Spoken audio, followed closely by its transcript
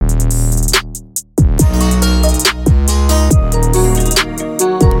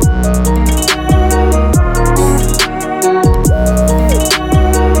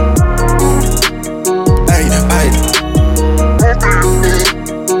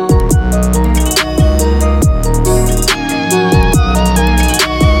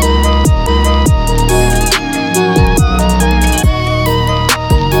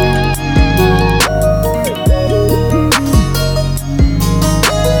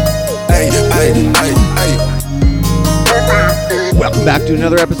to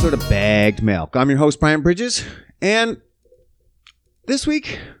another episode of Bagged Milk. I'm your host, Brian Bridges, and this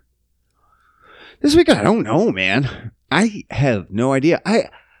week, I don't know, man. I have no idea. I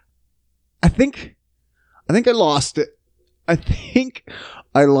think I lost it. I think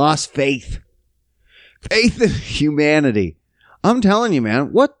I lost faith in humanity. I'm telling you,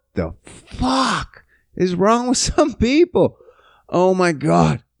 man, what the fuck is wrong with some people? Oh my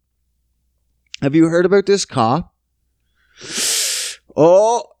God. Have you heard about this cop?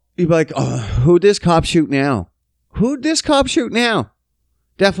 Oh, you'd be like, oh, who'd this cop shoot now? Who'd this cop shoot now?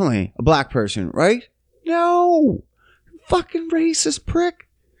 Definitely a black person, right? No. Fucking racist prick.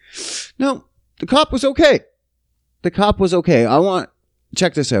 No, the cop was okay.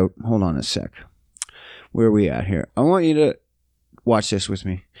 Check this out. Hold on a sec. Where are we at here? I want you to watch this with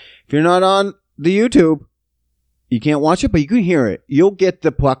me. If you're not on the YouTube, you can't watch it, but you can hear it. You'll get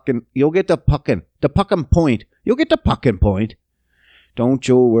the puckin' point. Don't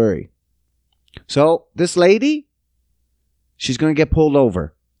you worry. So, this lady, she's going to get pulled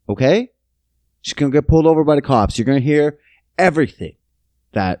over, okay? She's going to get pulled over by the cops. You're going to hear everything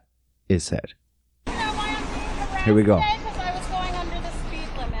that is said. Here we go. I was going under the speed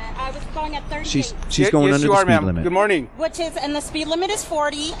limit. I was going at 38. She's going under the speed limit. Good morning. And the speed limit is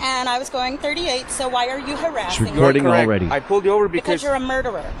 40, and I was going 38, so why are you harassing She's me? recording already. I pulled you over because you're a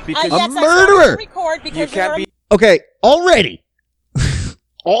murderer. Because yes, a I murderer! started to record because you can't be. Okay, already.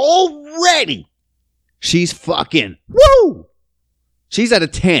 Already. She's fucking. Woo! She's at a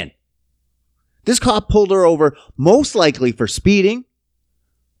 10. This cop pulled her over most likely for speeding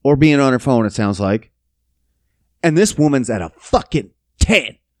or being on her phone, it sounds like. And this woman's at a fucking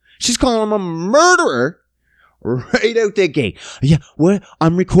 10. She's calling him a murderer right out the gate. Yeah, what?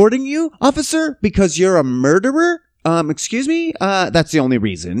 I'm recording you, officer, because you're a murderer? Excuse me? That's the only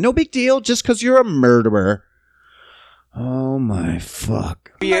reason. No big deal, just because you're a murderer. Oh my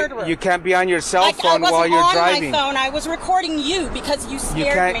fuck. You can't be on your cell phone while you're driving. I wasn't on my phone. I was recording you because you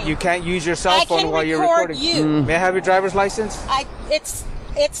scared me. You can't use your cell phone while you're recording. I can record you. May I have your driver's license?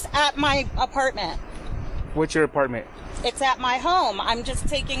 It's at my apartment. What's your apartment? It's at my home. I'm just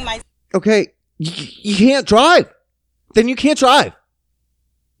taking my... Okay, you can't drive. Then you can't drive.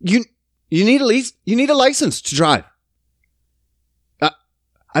 You need a license to drive.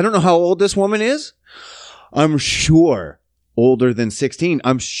 I don't know how old this woman is. I'm sure older than 16.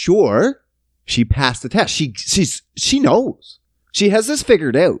 I'm sure she passed the test. She knows. She has this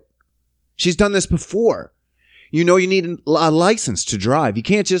figured out. She's done this before. You know you need a license to drive. You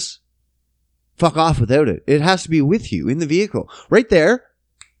can't just fuck off without it. It has to be with you in the vehicle. Right there.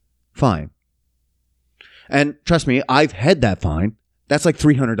 Fine. And trust me, I've had that fine. That's like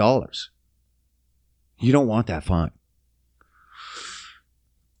 $300. You don't want that fine.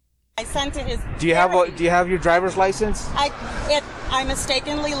 I sent it his... Do you have your driver's license? I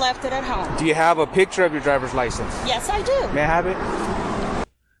mistakenly left it at home. Do you have a picture of your driver's license? Yes, I do. May I have it?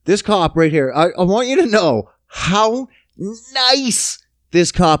 This cop right here, I want you to know how nice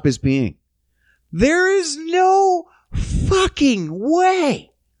this cop is being. There is no fucking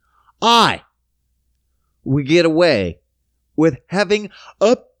way I would get away with having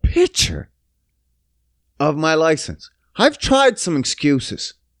a picture of my license. I've tried some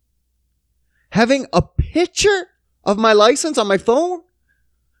excuses. Having a picture of my license on my phone?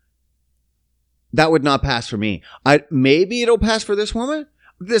 That would not pass for me. Maybe it'll pass for this woman.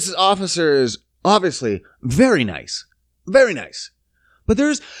 This officer is obviously very nice. Very nice. But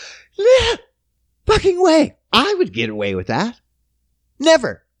there's no fucking way I would get away with that.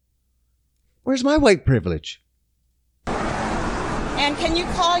 Never. Where's my white privilege? And can you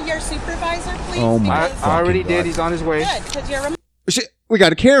call your supervisor, please? Oh my I already God. did. He's on his way. Good, because you're a... We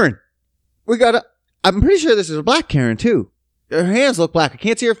got a Karen. I'm pretty sure this is a black Karen too. Her hands look black. I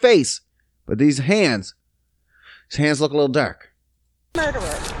can't see her face. But these hands look a little dark.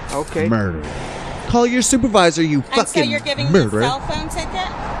 murderer. Okay. Murderer. Call your supervisor, you fucking And so you're giving murderer. me a cell phone ticket?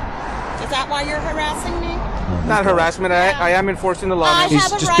 Is that why you're harassing me? Not harassment. I am enforcing the law. I He's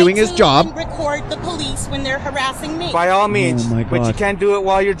have a just right doing his to job. record the police when they're harassing me. By all means. Oh my But you God. can't do it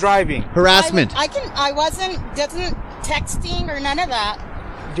while you're driving. Harassment. I wasn't texting or none of that.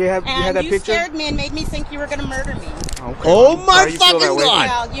 Do you have And that you picture? scared me and made me think you were going to murder me. Okay. Oh my Why do you feel that fucking way?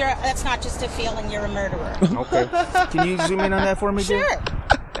 God. Well, that's not just a feeling. You're a murderer. Okay. Can you zoom in on that for me, dear? Sure.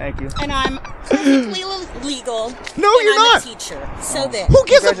 Thank you. And I'm perfectly legal. No, and you're I'm not. a teacher. So then. Who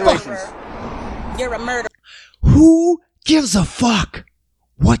gives a fuck? Congratulations. You're a murderer. Who gives a fuck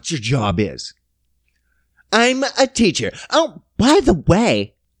what your job is? I'm a teacher. Oh, by the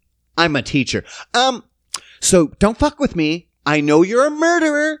way, I'm a teacher. So don't fuck with me. I know you're a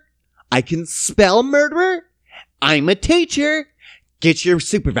murderer. I can spell murderer. I'm a teacher. Get your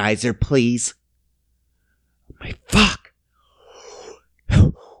supervisor, please. My fuck.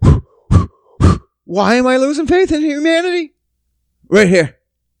 Why am I losing faith in humanity? Right here.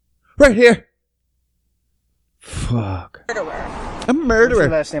 Right here. Fuck. Murderer. A What's your murderer.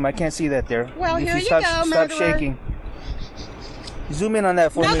 last name? I can't see that there. Well, If here you stop, go, Stop murderer. shaking. Zoom in on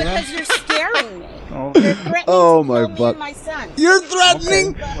that for No, me, man. because you're scaring me. Oh. You're threatening Oh, to my kill me butt. and my son. You're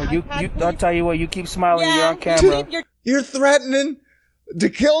threatening. Well, I'll tell you what. You keep smiling. You're on you camera. keep your You're threatening to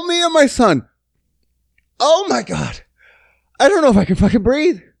kill me and my son. Oh my God. I don't know if I can fucking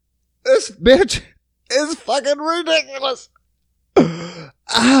breathe. This bitch is fucking ridiculous.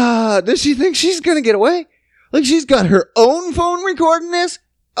 Does she think she's gonna get away? Like she's got her own phone recording this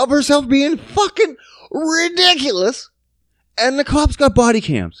of herself being fucking ridiculous. And the cops got body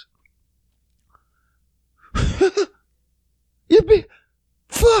cams. You'd be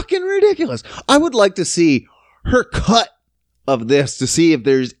fucking ridiculous. I would like to see her cut of this to see if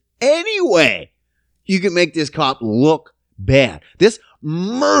there's any way you can make this cop look bad. This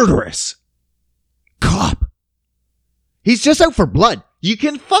murderous cop. He's just out for blood. You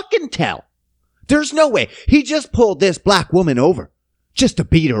can fucking tell. There's no way. He just pulled this black woman over just to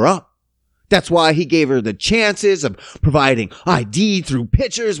beat her up. That's why he gave her the chances of providing ID through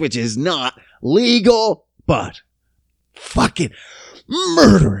pictures, which is not legal, but fucking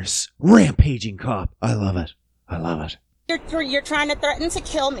murderous, rampaging cop. I love it. I love it. you're trying to threaten to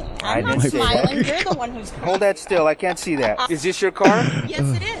kill me. I I'm not didn't say smiling. that. You're the one who's Hold that still. I can't see that. Is this your car? Yes,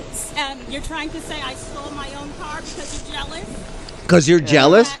 it is. And you're trying to say I stole my own car because you're jealous? Because you're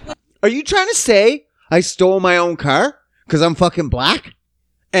jealous? Are you trying to say I stole my own car because I'm fucking black?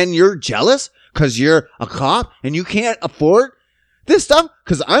 And you're jealous because you're a cop and you can't afford this stuff?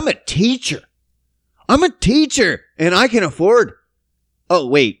 Because I'm a teacher. I'm a teacher and I can afford. Oh,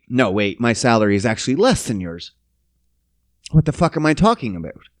 wait. No, wait. My salary is actually less than yours. What the fuck am I talking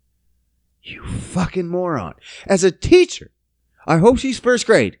about? You fucking moron. As a teacher, I hope she's first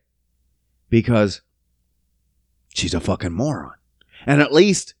grade because she's a fucking moron. And at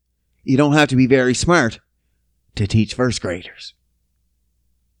least you don't have to be very smart to teach first graders.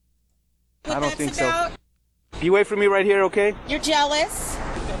 I don't That's think so. about- You wait for me right here, okay? You're jealous.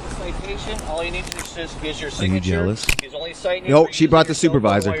 Pick up the citation. All you need to do is your signature. jealous? He's only citing Yo, you for she using brought the your cell phone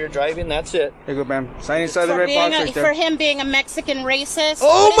supervisor. while you're driving. That's it. Here you go, ma'am. Sign inside the For, red being box a, right for there. him being a Mexican racist.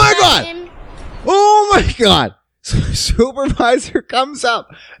 Oh What is my that God! name? Oh my God. So the supervisor comes up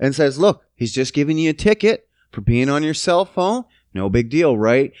and says, look, he's just giving you a ticket for being on your cell phone. No big deal,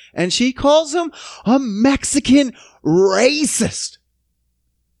 right? And she calls him a Mexican racist.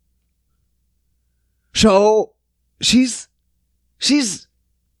 So she's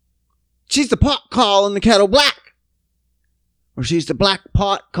the pot calling the kettle black. Or she's the black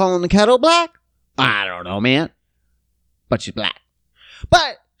pot calling the kettle black. I don't know, man. But she's black.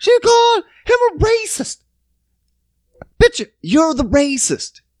 But she called him a racist. Bitch, you're the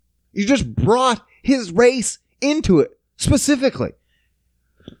racist. You just brought his race into it specifically.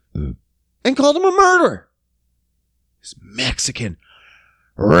 And called him a murderer. This Mexican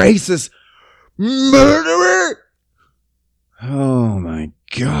racist murderer. Oh my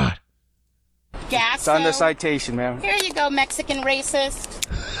God. It's on the Gasto. citation, ma'am. Here you go, Mexican racist.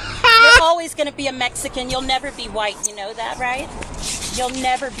 You're always going to be a Mexican. You'll never be white. You know that, right? You'll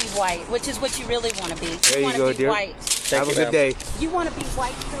never be white, which is what you really want to be. There you want go, to be dear. white. Have a good day. You want to be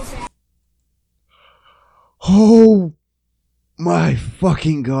white so bad. Oh my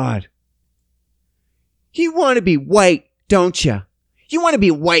fucking God. You want to be white, don't you? You want to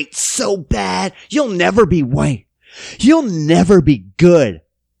be white so bad, you'll never be white. You'll never be good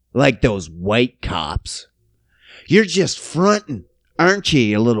like those white cops. You're just fronting, aren't you,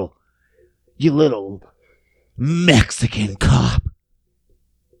 you little Mexican cop?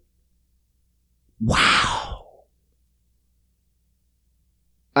 Wow.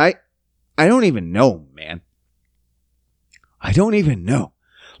 I don't even know, man. I don't even know.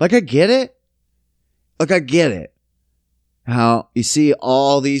 Like, I get it. How you see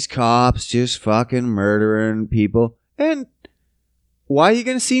all these cops just fucking murdering people. And why are you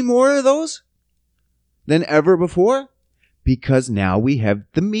going to see more of those than ever before? Because now we have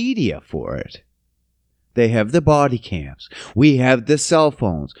the media for it. They have the body cams. We have the cell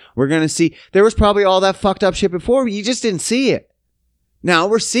phones. We're going to see. There was probably all that fucked up shit before. You just didn't see it. Now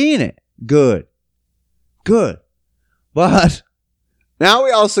we're seeing it. Good. But now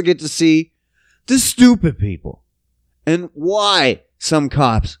we also get to see the stupid people and why some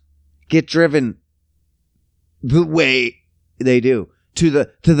cops get driven the way they do to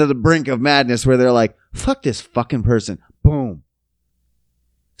the brink of madness where they're like, fuck this fucking person. Boom.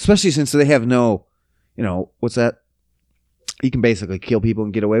 Especially since they have no, what's that? You can basically kill people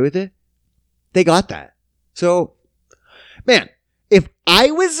and get away with it. They got that. So, man, if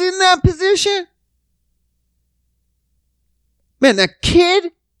I was in that position, man, that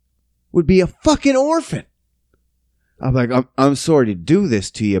kid would be a fucking orphan. I'm like, I'm sorry to do this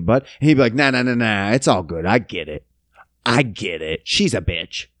to you, bud. And he'd be like, nah, it's all good. I get it. She's a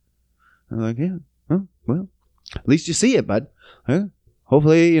bitch. I'm like, yeah, oh, well, at least you see it, bud. Huh?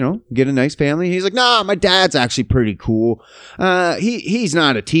 Hopefully, get a nice family. He's like, nah, my dad's actually pretty cool. He's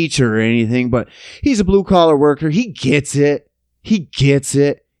not a teacher or anything, but he's a blue collar worker. He gets it.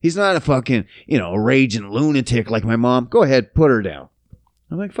 He's not a fucking, raging lunatic like my mom. Go ahead, put her down.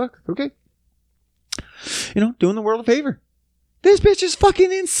 I'm like, fuck, okay. Doing the world a favor. This bitch is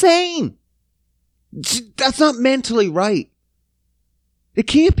fucking insane. That's not mentally right. It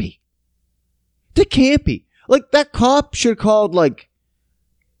can't be. Like, that cop should have called, like,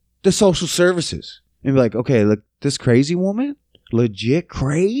 the social services and be like, okay, look, this crazy woman, legit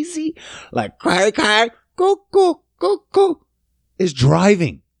crazy, like, go, is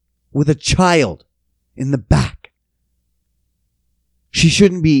driving with a child in the back. She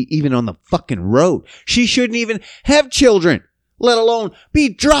shouldn't be even on the fucking road. She shouldn't even have children, let alone be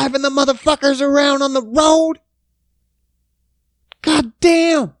driving the motherfuckers around on the road. God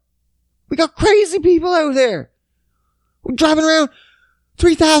damn. We got crazy people out there. We're driving around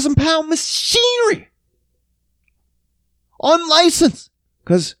 3,000-pound machinery. Unlicensed.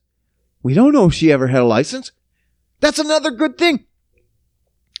 Because we don't know if she ever had a license. That's another good thing.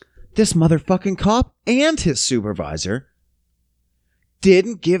 This motherfucking cop and his supervisor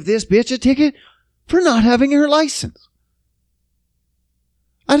didn't give this bitch a ticket for not having her license.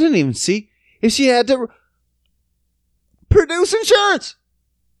 I didn't even see if she had to produce insurance.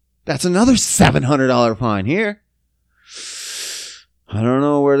 That's another $700 fine here. I don't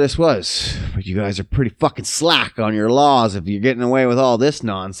know where this was, but you guys are pretty fucking slack on your laws if you're getting away with all this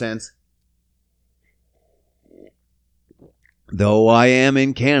nonsense. Though I am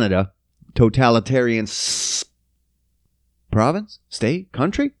in Canada, totalitarian province, state,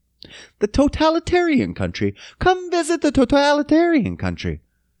 country, the totalitarian country. Come visit the totalitarian country,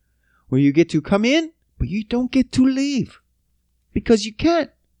 where you get to come in, but you don't get to leave because you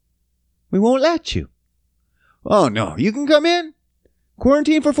can't. We won't let you. Oh no, you can come in,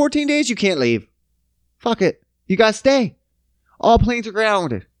 quarantine for 14 days. You can't leave. Fuck it, you gotta stay. All planes are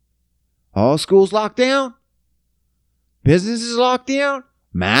grounded. All schools locked down. Businesses locked down.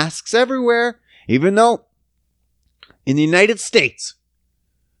 Masks everywhere. Even though in the United States,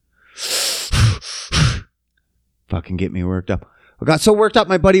 fucking get me worked up. I got so worked up,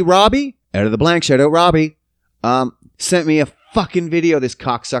 my buddy Robbie, out of the blank, shout out Robbie, sent me a fucking video, this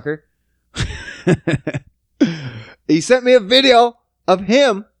cocksucker. He sent me a video of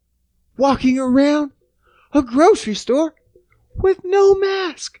him walking around a grocery store with no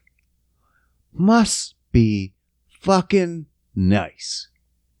mask. Must be fucking nice.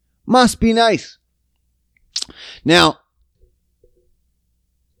 Must be nice. Now,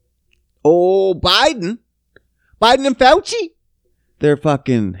 Biden and Fauci, they're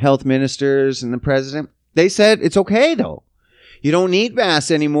fucking health ministers and the president. They said it's okay though. You don't need masks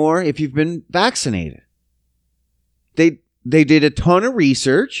anymore if you've been vaccinated. They did a ton of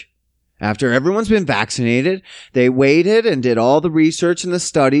research. After everyone's been vaccinated, they waited and did all the research and the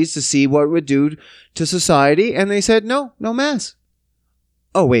studies to see what it would do to society. And they said, no masks.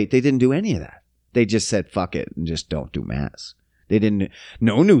 Oh, wait, they didn't do any of that. They just said, fuck it, and just don't do masks. They didn't,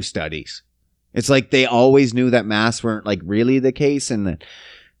 no new studies. It's like they always knew that masks weren't like really the case. And that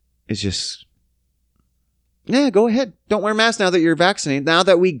it's just, yeah, go ahead. Don't wear masks now that you're vaccinated. Now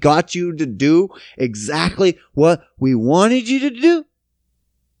that we got you to do exactly what we wanted you to do.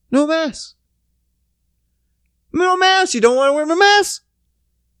 No mask. No mask. You don't want to wear a mask?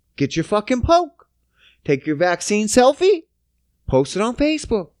 Get your fucking poke. Take your vaccine selfie. Post it on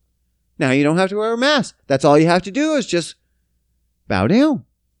Facebook. Now you don't have to wear a mask. That's all you have to do is just bow down.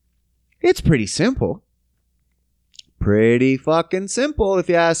 It's pretty simple. Pretty fucking simple if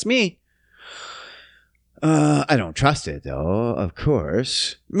you ask me. I don't trust it though, of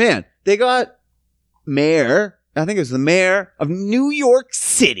course. Man, they got mayor, I think it was the mayor of New York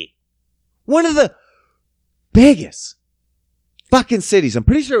City. One of the biggest fucking cities. I'm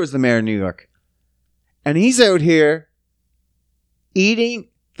pretty sure it was the mayor of New York. And he's out here eating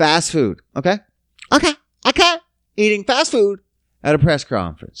fast food. Okay. Eating fast food at a press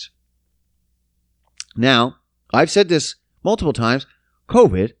conference. Now, I've said this multiple times.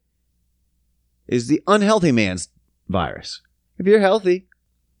 COVID is the unhealthy man's virus. If you're healthy,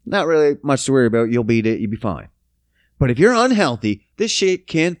 not really much to worry about. You'll beat it. You'll be fine. But if you're unhealthy, this shit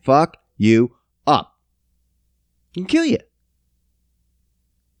can fuck you up. It can kill you.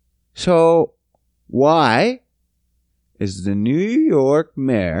 So why is the New York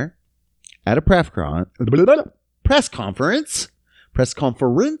mayor at a press conference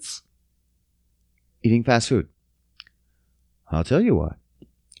eating fast food? I'll tell you why.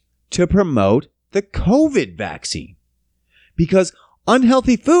 To promote the COVID vaccine. Because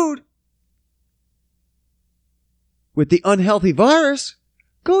unhealthy food with the unhealthy virus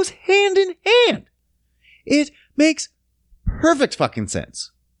goes hand in hand. It makes perfect fucking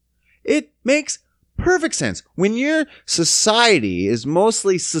sense. It makes perfect sense. When your society is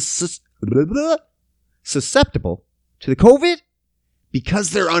mostly susceptible to the COVID because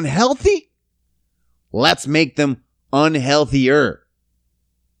they're unhealthy, let's make them unhealthier.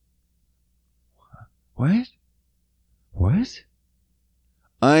 What?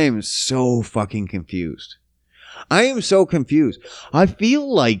 I am so fucking confused. I am so confused. I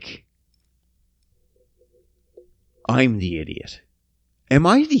feel like I'm the idiot. Am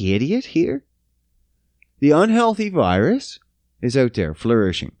I the idiot here? The unhealthy virus is out there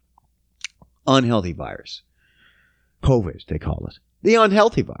flourishing. Unhealthy virus. COVID, they call it. The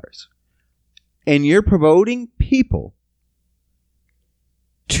unhealthy virus. And you're promoting people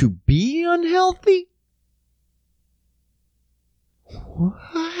to be unhealthy?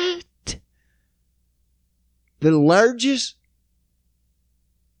 What? The largest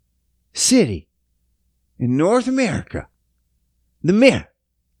city in North America, the mayor,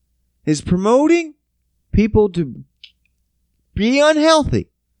 is promoting people to be unhealthy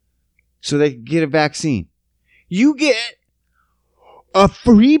so they can get a vaccine. You get a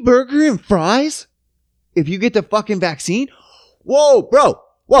free burger and fries if you get the fucking vaccine? Whoa, bro.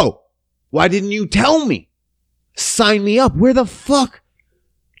 Whoa. Why didn't you tell me? Sign me up. Where the fuck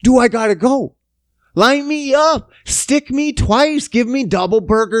do I gotta go? Line me up. Stick me twice. Give me double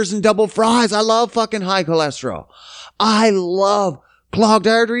burgers and double fries. I love fucking high cholesterol. I love clogged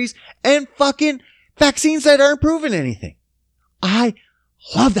arteries and fucking vaccines that aren't proving anything. I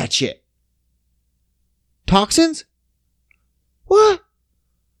love that shit. Toxins? What?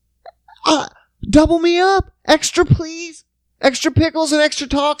 Double me up. Extra, please. Extra pickles and extra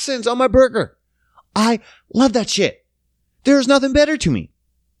toxins on my burger. I love that shit. There's nothing better to me.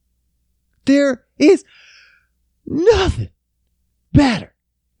 There is nothing better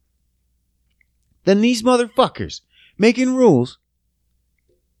than these motherfuckers making rules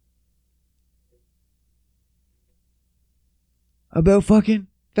about fucking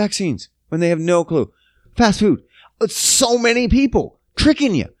vaccines when they have no clue. Fast food. So many people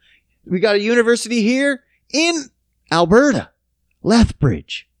tricking you. We got a university here in Alberta,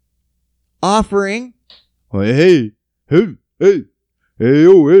 Lethbridge, offering, hey, kind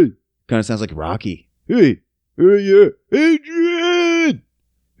of sounds like Rocky. Hey, yeah, Adrian,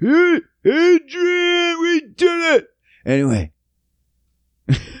 we did it. Anyway,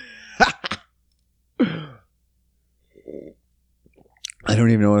 I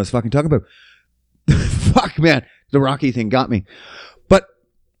don't even know what I was fucking talking about. Fuck, man, the Rocky thing got me. But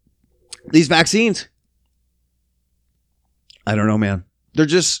these vaccines, I don't know, man. They're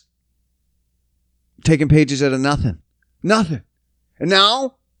just taking pages out of nothing. Nothing. And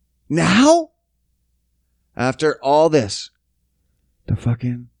now, after all this, the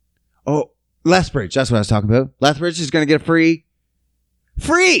fucking, Lethbridge, that's what I was talking about. Lethbridge is going to get a free.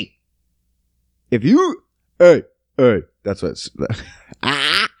 If you, hey, that's what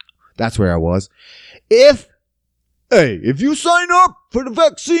that's where I was. If you sign up for the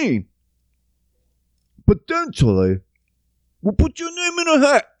vaccine, potentially, we'll put your name in a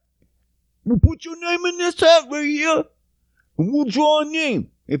hat. We'll put your name in this hat right here, and we'll draw a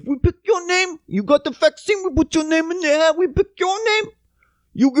name. If we pick your name, you got the vaccine, we put your name in the hat, we pick your name,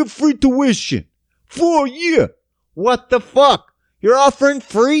 you get free tuition for a year. What the fuck? You're offering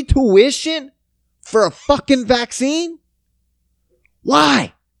free tuition for a fucking vaccine?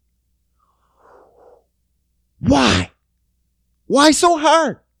 Why? Why so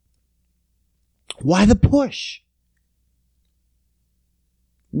hard? Why the push?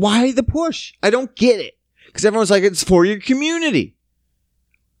 Why the push? I don't get it. Because everyone's like, it's for your community.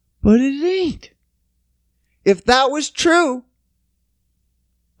 But it ain't. If that was true,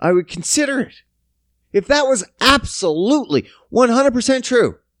 I would consider it. If that was absolutely 100%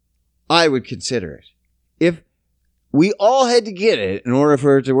 true, I would consider it. If we all had to get it in order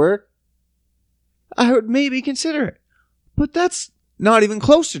for it to work, I would maybe consider it. But that's not even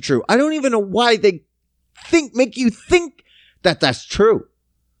close to true. I don't even know why they make you think that that's true.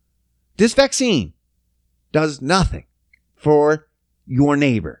 This vaccine does nothing for your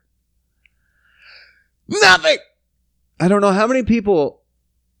neighbor. Nothing! I don't know how many people,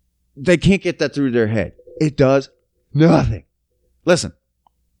 they can't get that through their head. It does nothing. Listen,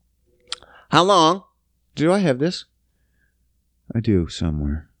 How long? Do I have this? I do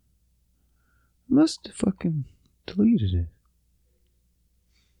somewhere. Must have fucking deleted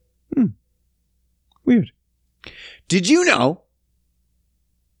it. Weird. Did you know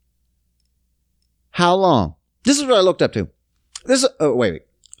how long? This is what I looked up to. This. Oh, wait.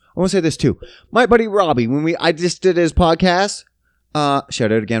 I want to say this too. My buddy Robbie, when I just did his podcast,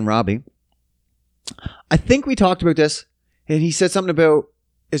 shout out again, Robbie. I think we talked about this, and he said something about,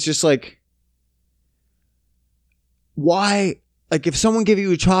 it's just like, why, like if someone give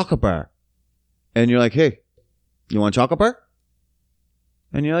you a chocolate bar, and you're like, hey, you want a chocolate bar?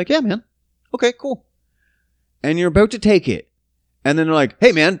 And you're like, yeah, man. Okay, cool. And you're about to take it, and then they're like,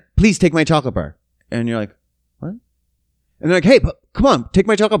 hey, man, please take my chocolate bar. And you're like, what? And they're like, hey, come on, take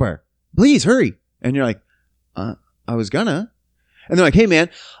my chocolate bar. Please, hurry. And you're like, I was gonna. And they're like, hey, man,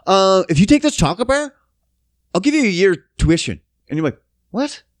 if you take this chocolate bar, I'll give you a year tuition. And you're like,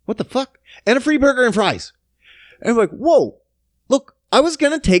 what? What the fuck? And a free burger and fries. And I'm like, whoa, look, I was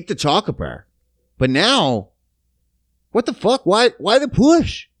gonna take the chocolate bar, but now, what the fuck? Why the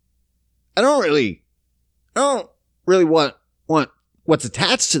push? I don't really want what's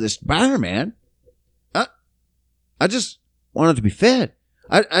attached to this bar, man. I just wanted to be fed.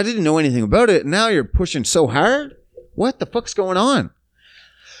 I didn't know anything about it. And now you're pushing so hard. What the fuck's going on?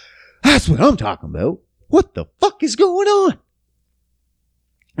 That's what I'm talking about. What the fuck is going on?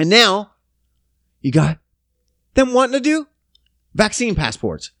 And now you got them wanting to do vaccine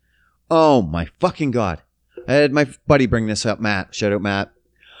passports. Oh my fucking God. I had my buddy bring this up, Matt. Shout out, Matt.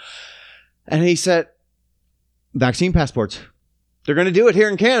 And he said, vaccine passports. They're going to do it here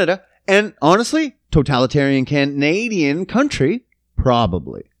in Canada. And honestly, totalitarian Canadian country,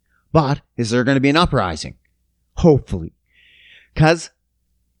 probably. But is there going to be an uprising? Hopefully. Because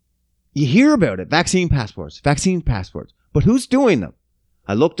you hear about it. Vaccine passports. But who's doing them?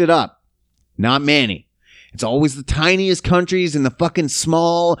 I looked it up. Not many. It's always the tiniest countries in the fucking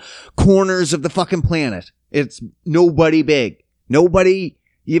small corners of the fucking planet. It's nobody big. Nobody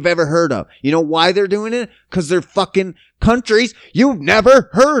you've ever heard of. You know why they're doing it? Because they're fucking countries you've never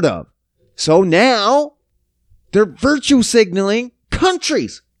heard of. So now they're virtue signaling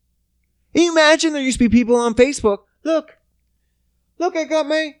countries. Can you imagine there used to be people on Facebook? Look, I got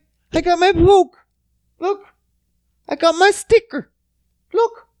my book. Look, I got my sticker.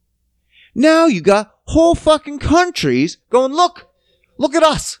 Look. Now you got whole fucking countries going, look at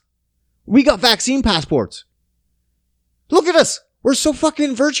us. We got vaccine passports. Look at us. We're so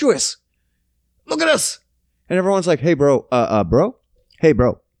fucking virtuous. Look at us. And everyone's like, hey, bro, bro. Hey,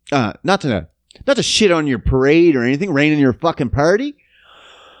 bro. Not to shit on your parade or anything, rain in your fucking party.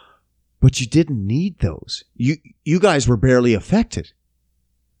 But you didn't need those. You guys were barely affected.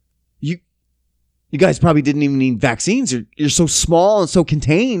 You guys probably didn't even need vaccines. You're so small and so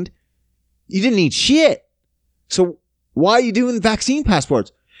contained. You didn't need shit. So why are you doing vaccine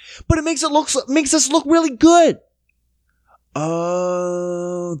passports? But it makes us look really good.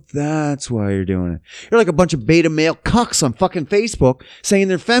 Oh, that's why you're doing it. You're like a bunch of beta male cucks on fucking Facebook saying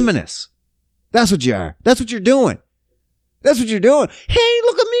they're feminists. That's what you are. That's what you're doing. That's what you're doing. Hey,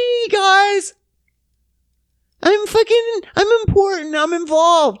 look at me, guys. I'm important. I'm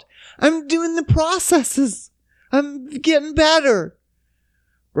involved. I'm doing the processes. I'm getting better.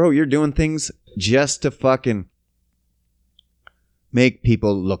 Bro, you're doing things just to fucking make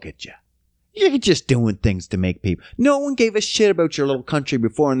people look at you. You're just doing things to make people. No one gave a shit about your little country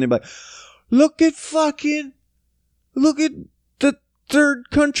before, and they're like, look at the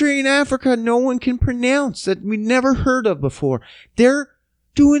third country in Africa no one can pronounce that we never heard of before. They're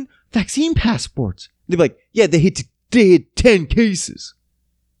doing vaccine passports. They're like, yeah, they had 10 cases.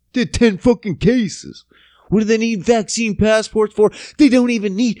 They had 10 fucking cases. What do they need vaccine passports for? They don't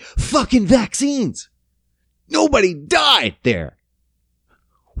even need fucking vaccines. Nobody died there.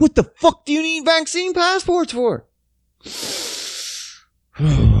 What the fuck do you need vaccine passports for?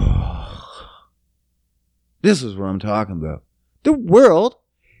 This is what I'm talking about. The world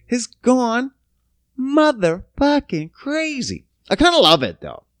has gone motherfucking crazy. I kind of love it,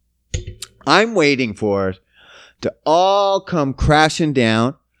 though. I'm waiting for it to all come crashing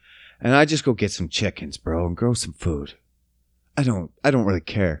down, and I just go get some chickens, bro, and grow some food. I don't really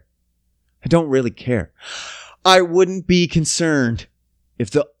care. I don't really care. I wouldn't be concerned if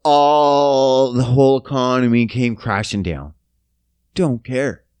the whole economy came crashing down. Don't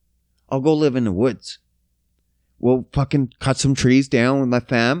care. I'll go live in the woods. We'll fucking cut some trees down with my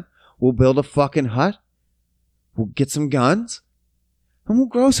fam. We'll build a fucking hut. We'll get some guns. And we'll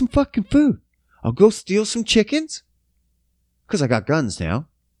grow some fucking food. I'll go steal some chickens. Because I got guns now.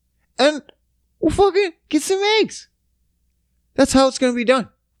 And we'll fucking get some eggs. That's how it's going to be done.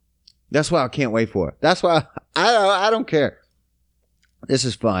 That's why I can't wait for it. That's why I don't care. This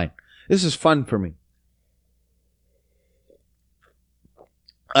is fine. This is fun for me.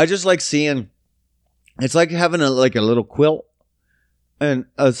 I just like seeing. It's like having a little quilt, and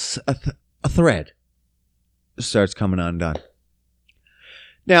a thread starts coming undone.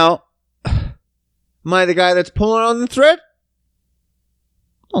 Now, am I the guy that's pulling on the thread?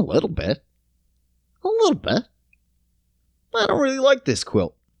 A little bit. A little bit. I don't really like this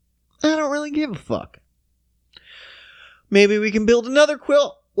quilt. I don't really give a fuck. Maybe we can build another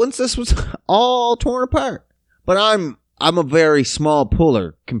quilt once this was all torn apart. But I'm a very small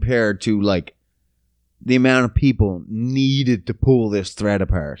puller compared to like the amount of people needed to pull this thread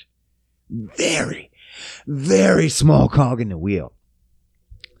apart. Very, very small cog in the wheel.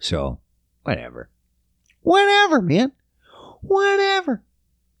 So, whatever. Whatever, man. Whatever.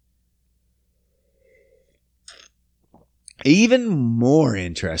 Even more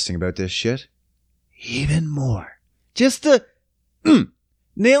interesting about this shit. Even more. Just to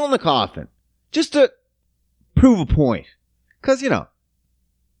nail in the coffin. Just to prove a point. Because, you know,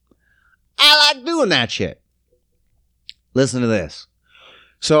 I like doing that shit. Listen to this.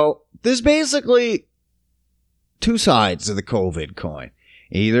 So, there's basically two sides of the COVID coin.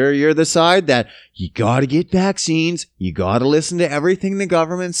 Either you're the side that you gotta get vaccines, you gotta listen to everything the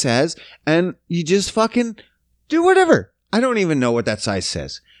government says, and you just fucking do whatever. I don't even know what that side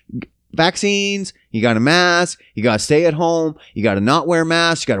says. Vaccines, you gotta mask, you gotta stay at home, you gotta not wear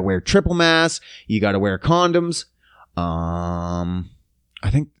masks, you gotta wear triple masks, you gotta wear condoms. I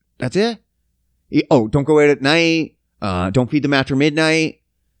think that's it. Oh, don't go out at night. Don't feed them after midnight.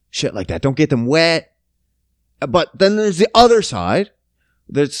 Shit like that. Don't get them wet. But then there's the other side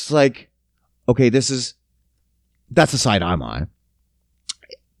that's like, okay, that's the side I'm on.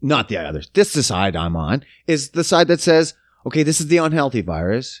 Not the others. This is the side I'm on. Is the side that says, okay, this is the unhealthy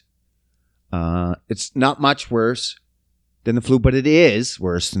virus. It's not much worse than the flu, but it is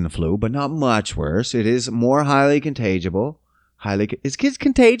worse than the flu, but not much worse. It is more highly contagiable. Is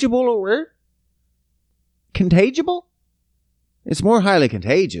contagible a word? Contagible? It's more highly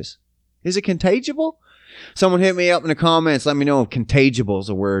contagious. Is it contagible? Someone hit me up in the comments. Let me know if contagible is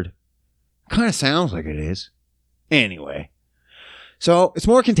a word. Kind of sounds like it is. Anyway. So, it's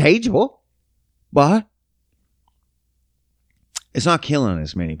more contagiable. But it's not killing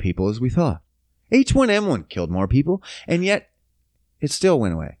as many people as we thought. H1N1 killed more people. And yet, it still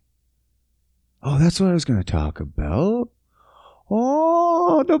went away. Oh, that's what I was going to talk about.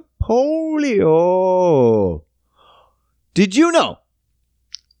 Oh, the polio. Did you know?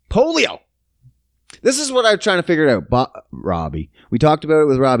 Polio. This is what I'm trying to figure out. Robbie. We talked about it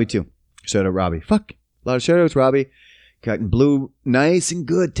with Robbie too. Shout out Robbie. Fuck. A lot of shout outs, Robbie. Cutting blue nice and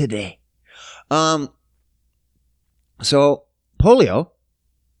good today. So, polio.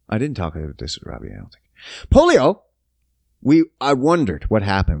 I didn't talk about this with Robbie, I don't think. Polio. I wondered what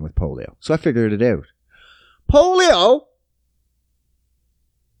happened with polio. So I figured it out. Polio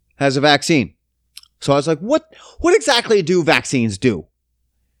has a vaccine. So I was like, what exactly do vaccines do?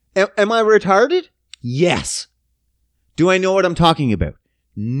 Am I retarded? Yes. Do I know what I'm talking about?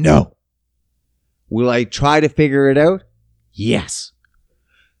 No. Will I try to figure it out? Yes.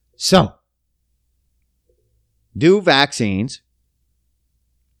 So, what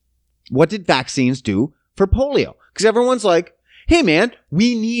did vaccines do for polio? Because everyone's like, hey man,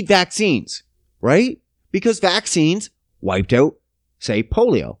 we need vaccines, right? Because vaccines wiped out, say,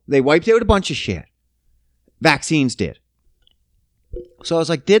 polio. They wiped out a bunch of shit. Vaccines did. So I was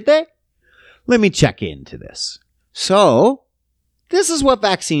like, did they? Let me check into this. So, this is what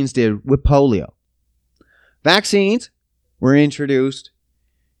vaccines did with polio. Vaccines were introduced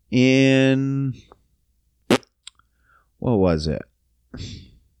in, what was it?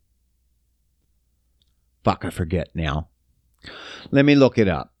 Fuck, I forget now. Let me look it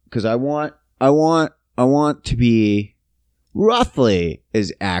up because I want to be roughly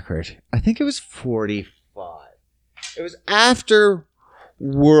as accurate. I think it was 45. It was after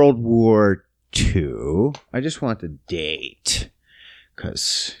World War II. I just want the date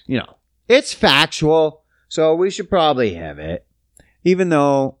because, you know, it's factual, so we should probably have it. Even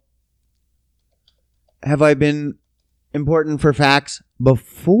though, have I been important for facts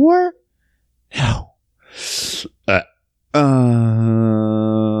before? No.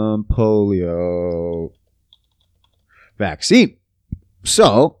 Polio vaccine.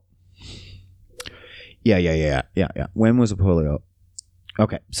 So, yeah. When was the polio?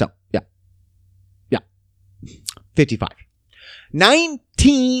 Okay, so, yeah. 55.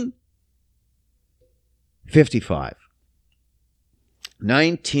 1955.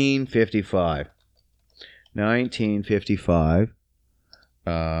 1955.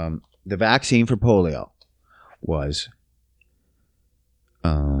 the vaccine for polio was,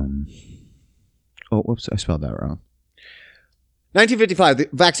 whoops, I spelled that wrong. 1955, the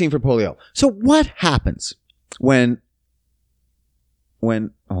vaccine for polio. So what happens when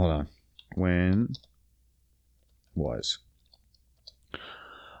was,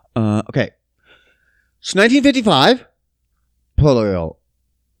 okay. So 1955, polio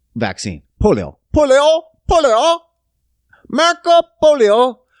vaccine. Polio. Marco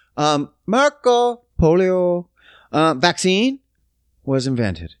Polio vaccine was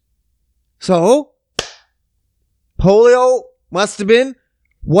invented. So, polio must have been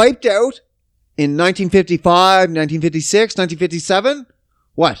wiped out in 1955, 1956, 1957.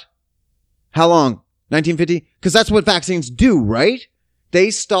 What? How long? 1950? Because that's what vaccines do, right?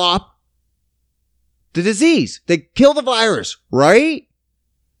 They stop the disease. They kill the virus, right?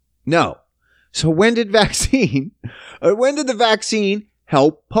 No. So when did the vaccine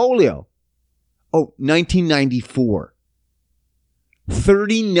help polio? Oh, 1994.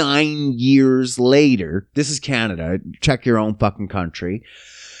 39 years later, this is Canada. Check your own fucking country.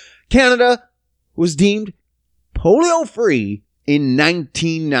 Canada was deemed polio-free in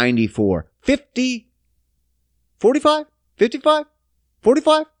 1994.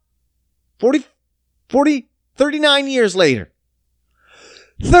 39 years later.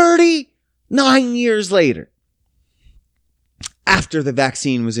 39 years later. After the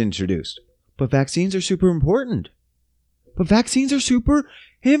vaccine was introduced. But vaccines are super important.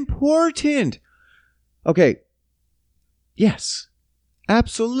 Okay. Yes.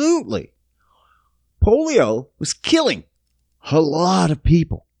 Absolutely. Polio was killing a lot of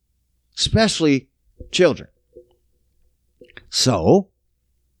people. Especially children. So,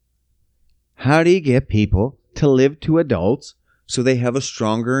 how do you get people to live to adults so they have a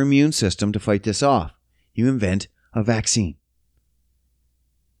stronger immune system to fight this off? You invent a vaccine.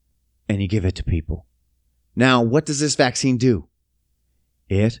 And you give it to people. Now, what does this vaccine do?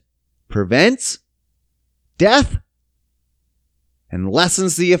 It prevents death and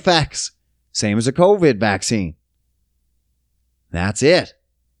lessens the effects. Same as a COVID vaccine. That's it.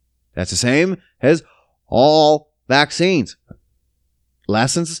 That's the same as all vaccines.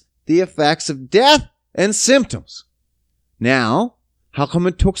 Lessens the effects of death and symptoms. Now, how come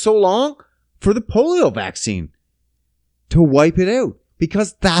it took so long for the polio vaccine to wipe it out?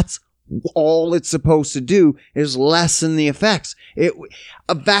 Because that's all it's supposed to do is lessen the effects.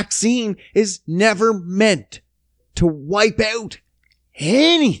 A vaccine is never meant to wipe out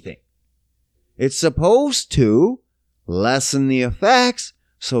anything. It's supposed to lessen the effects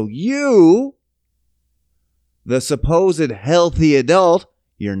so you, the supposed healthy adult,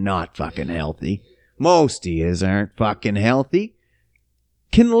 you're not fucking healthy. Most of yous aren't fucking healthy.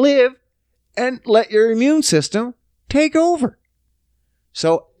 Can live and let your immune system take over.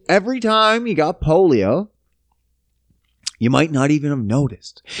 So every time you got polio, you might not even have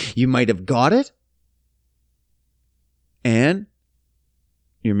noticed. You might have got it, and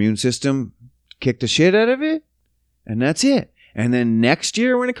your immune system kicked the shit out of it, and that's it. And then next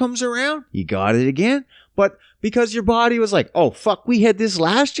year when it comes around, you got it again. But because your body was like, oh, fuck, we had this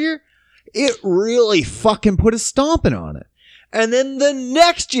last year, it really fucking put a stomping on it. And then the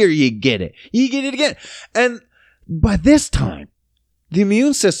next year you get it. You get it again. And by this time, the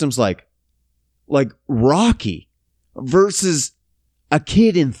immune system's like Rocky versus a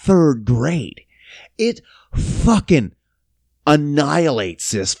kid in 3rd grade. It fucking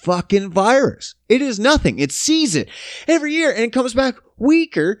annihilates this fucking virus. It is nothing. It sees it every year and it comes back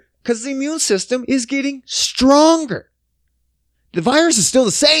weaker because the immune system is getting stronger. The virus is still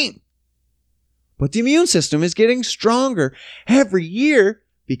the same, but the immune system is getting stronger every year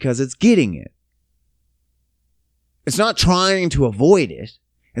because it's getting it. It's not trying to avoid it.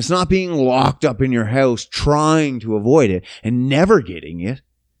 It's not being locked up in your house trying to avoid it and never getting it,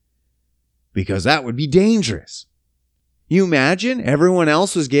 because that would be dangerous. You imagine everyone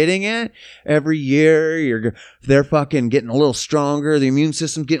else was getting it every year. They're fucking getting a little stronger. The immune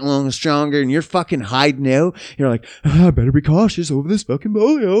system's getting a little stronger, and you're fucking hiding out. You're like, I better be cautious over this fucking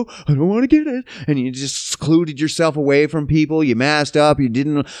polio. I don't want to get it. And you just secluded yourself away from people. You masked up. You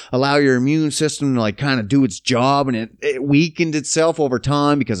didn't allow your immune system to like kind of do its job, and it weakened itself over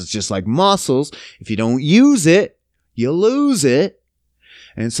time because it's just like muscles. If you don't use it, you lose it.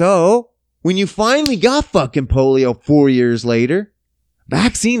 And so when you finally got fucking polio 4 years later,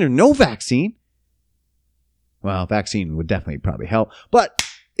 vaccine or no vaccine, well, vaccine would definitely probably help. But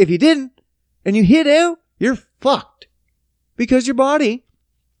if you didn't and you hit out, you're fucked. Because your body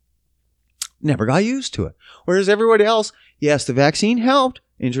never got used to it. Whereas everybody else, yes, the vaccine helped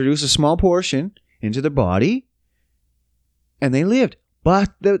introduce a small portion into the body and they lived. But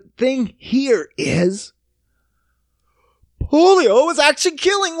the thing here is polio is actually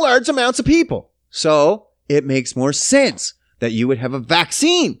killing large amounts of people. So it makes more sense that you would have a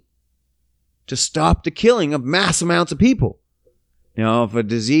vaccine to stop the killing of mass amounts of people. Now, if a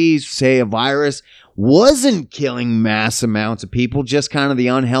disease, say a virus, wasn't killing mass amounts of people, just kind of the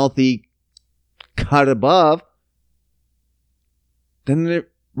unhealthy cut above, then there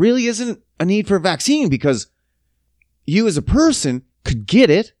really isn't a need for a vaccine, because you as a person could get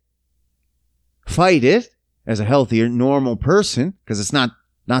it, fight it as a healthier, normal person, because it's not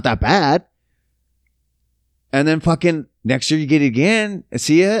that bad. And then fucking next year you get it again,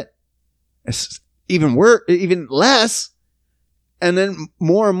 see it? It's even worse, even less. And then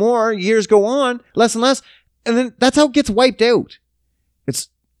more and more years go on, less and less. And then that's how it gets wiped out. It's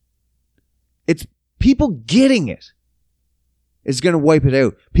people getting it is going to wipe it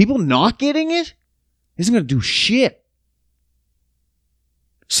out. People not getting it isn't going to do shit.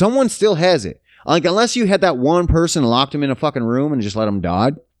 Someone still has it. Like, unless you had that one person locked him in a fucking room and just let him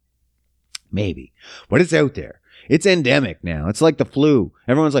die. Maybe. But it's out there. It's endemic now. It's like the flu.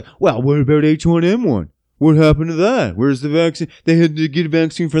 Everyone's like, well, what about H1N1? What happened to that? Where's the vaccine? They had to get a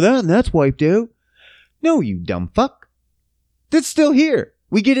vaccine for that, and that's wiped out. No, you dumb fuck. That's still here.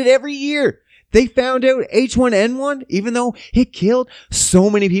 We get it every year. They found out H1N1, even though it killed so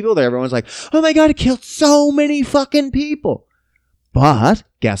many people there. Everyone's like, oh my God, it killed so many fucking people. But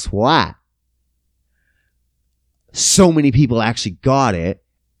guess what? So many people actually got it.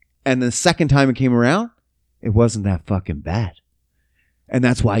 And the second time it came around, it wasn't that fucking bad. And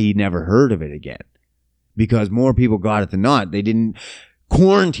that's why you never heard of it again. Because more people got it than not. They didn't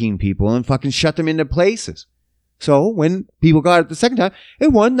quarantine people and fucking shut them into places. So when people got it the second time,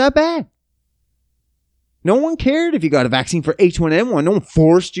 it wasn't that bad. No one cared if you got a vaccine for H1N1. No one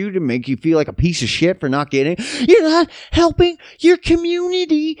forced you to make you feel like a piece of shit for not getting it. You're not helping your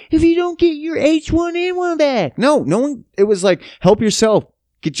community if you don't get your H1N1 back. No one. It was like, help yourself.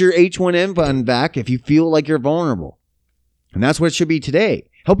 Get your H1N1 back if you feel like you're vulnerable. And that's what it should be today.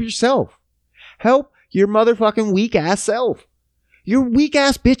 Help yourself. Help your motherfucking weak ass self. Your weak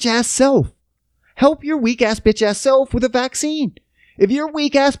ass bitch ass self. Help your weak ass bitch ass self with a vaccine. If you're a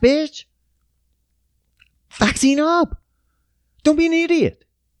weak ass bitch, vaccine up. Don't be an idiot.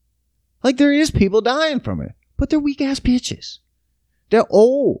 Like, there is people dying from it, but they're weak ass bitches. They're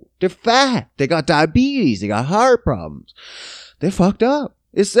old. They're fat. They got diabetes. They got heart problems. They're fucked up.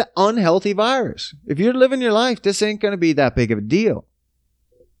 It's the unhealthy virus. If you're living your life, this ain't going to be that big of a deal.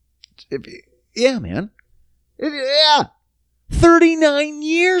 Yeah, man. Yeah. 39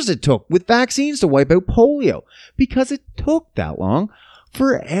 years it took with vaccines to wipe out polio, because it took that long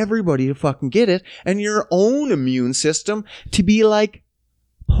for everybody to fucking get it, and your own immune system to be like,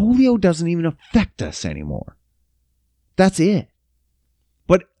 polio doesn't even affect us anymore. That's it.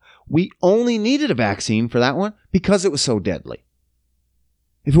 But we only needed a vaccine for that one because it was so deadly.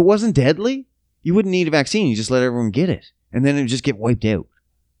 If it wasn't deadly, you wouldn't need a vaccine. You just let everyone get it, and then it would just get wiped out.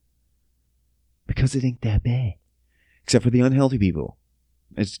 Because it ain't that bad. Except for the unhealthy people.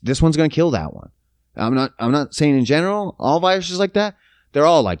 This one's going to kill that one. I'm not saying in general, all viruses like that. They're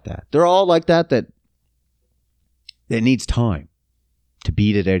all like that. They're all like that it needs time to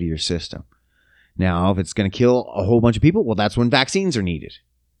beat it out of your system. Now, if it's going to kill a whole bunch of people, well, that's when vaccines are needed.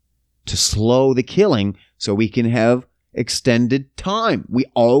 To slow the killing so we can have extended time. We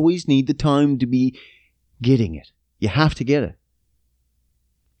always need the time to be getting it. You have to get it.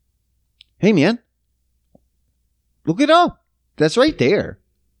 Hey, man. Look it up. That's right there.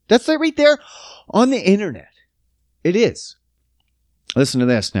 That's right there on the internet. It is. Listen to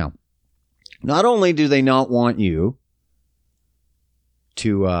this now. Not only do they not want you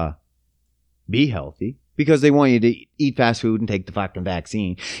to be healthy, because they want you to eat fast food and take the fucking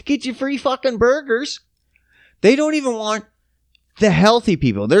vaccine, get you free fucking burgers. They don't even want the healthy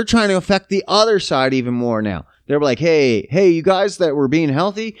people. They're trying to affect the other side even more now. They're like, hey, you guys that were being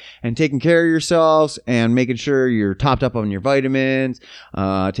healthy and taking care of yourselves and making sure you're topped up on your vitamins,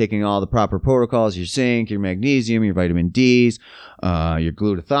 taking all the proper protocols, your zinc, your magnesium, your vitamin Ds, your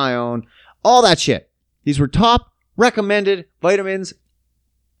glutathione, all that shit. These were top recommended vitamins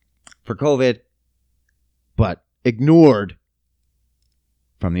for COVID, but ignored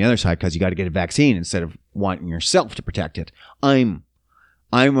from the other side because you got to get a vaccine instead of wanting yourself to protect it. I'm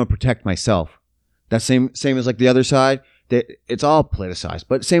going to protect myself. That same as like the other side. It's all politicized,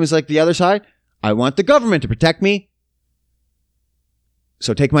 but same as like the other side. I want the government to protect me,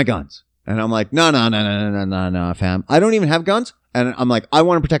 so take my guns. And I'm like, no, fam. I don't even have guns, and I'm like, I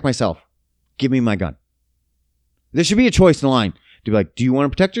want to protect myself. Give me my gun. There should be a choice in the line. To be like, do you want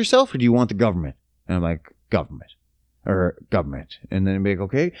to protect yourself or do you want the government? And I'm like, government. or government. And then they'd be like,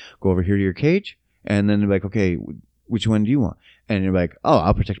 okay, go over here to your cage. And then they'd be like, okay, which one do you want? And you're like, oh,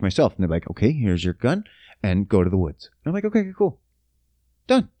 I'll protect myself. And they're like, okay, here's your gun and go to the woods. And I'm like, okay, cool.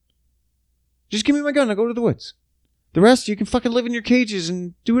 Done. Just give me my gun. I'll go to the woods. The rest, you can fucking live in your cages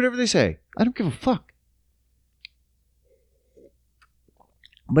and do whatever they say. I don't give a fuck.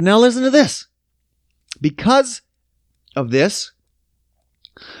 But now listen to this. Because of this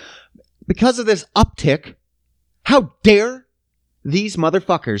uptick, how dare these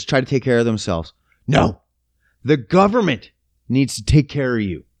motherfuckers try to take care of themselves? No. The government needs to take care of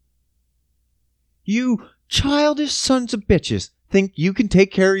you. You childish sons of bitches think you can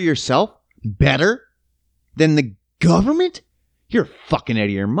take care of yourself better than the government? You're fucking out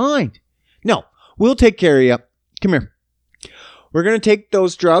of your mind. No, we'll take care of you. Come here. We're going to take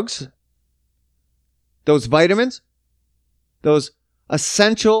those drugs, those vitamins, those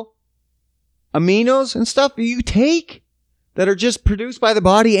essential aminos and stuff you take that are just produced by the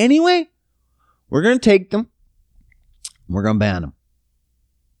body anyway. We're going to take them. We're going to ban them.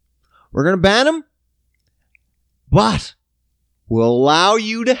 We're going to ban them, but we'll allow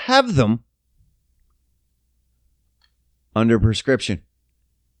you to have them under prescription.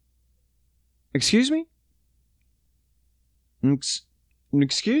 Excuse me?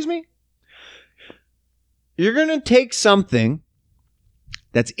 Excuse me? You're going to take something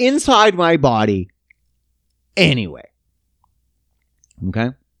that's inside my body anyway. Okay?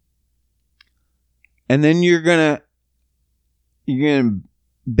 And then you're going to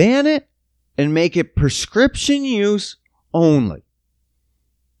ban it and make it prescription use only.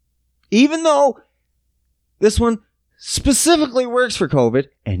 Even though this one specifically works for COVID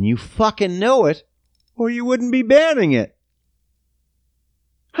and you fucking know it, or you wouldn't be banning it.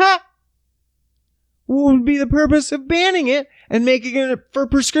 Huh? What would be the purpose of banning it and making it for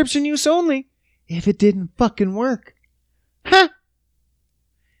prescription use only if it didn't fucking work? Huh?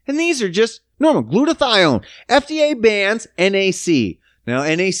 And these are just normal glutathione. FDA bans NAC. Now,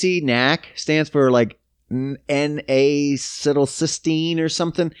 NAC stands for like N-acetylcysteine or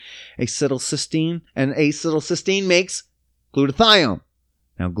something. Acetylcysteine. And acetylcysteine makes glutathione.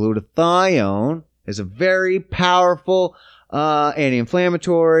 Now, glutathione is a very powerful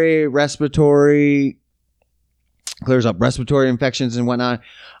anti-inflammatory, respiratory, clears up respiratory infections and whatnot.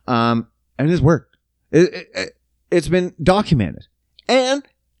 And it's worked. It's been documented. And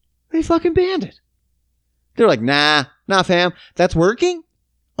they fucking banned it. They're like, nah, fam. That's working?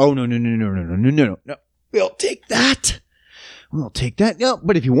 Oh, no. We'll take that. No,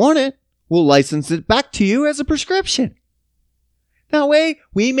 but if you want it, we'll license it back to you as a prescription. That way,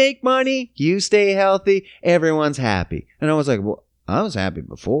 we make money, you stay healthy, everyone's happy. And I was like, well, I was happy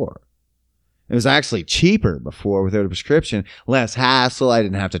before. It was actually cheaper before without a prescription, less hassle. I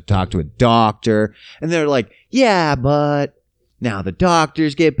didn't have to talk to a doctor. And they're like, yeah, but now the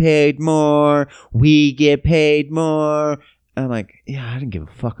doctors get paid more. We get paid more. I'm like, yeah, I didn't give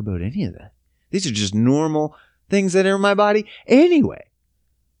a fuck about any of that. These are just normal things that are in my body anyway.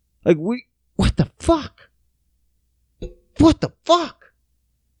 Like, what the fuck? What the fuck?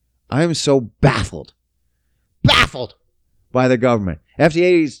 I am so baffled by the government.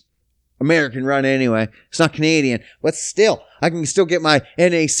 FDA's American run anyway. It's not Canadian, but still, I can still get my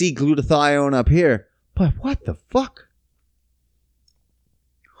NAC glutathione up here. But what the fuck?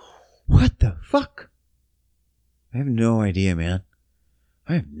 What the fuck? I have no idea, man.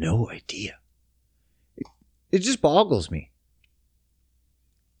 I have no idea. It just boggles me.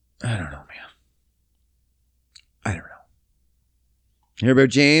 I don't know, man. I don't know. Hear about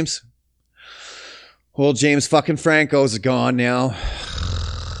James? Old James fucking Franco's gone now.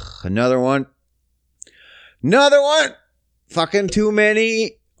 Another one. Fucking too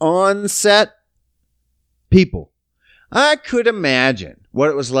many on-set people. I could imagine what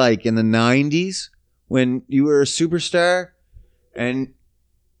it was like in the 90s when you were a superstar and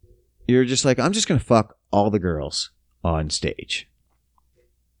you're just like, I'm just going to fuck all the girls on stage.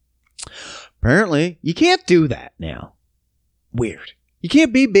 Apparently, you can't do that now. Weird. You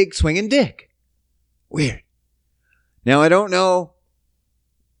can't be big swinging dick. Weird. Now, I don't know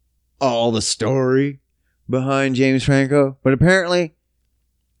all the story behind James Franco, but apparently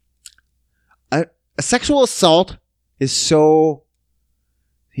a sexual assault is so...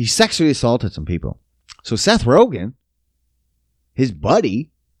 He sexually assaulted some people. So Seth Rogen, his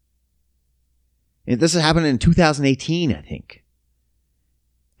buddy, and this has happened in 2018, I think.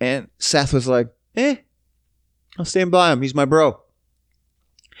 And Seth was like, I'll stand by him. He's my bro.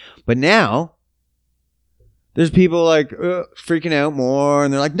 But now, there's people like freaking out more,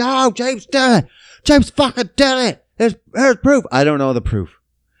 and they're like, no, James did it. James fucking did it. There's proof. I don't know the proof.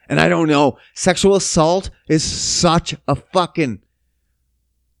 And I don't know. Sexual assault is such a fucking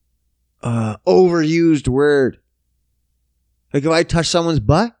overused word. Like if I touch someone's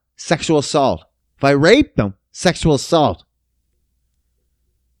butt, sexual assault. If I rape them, sexual assault.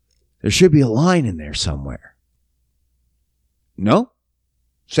 There should be a line in there somewhere. No?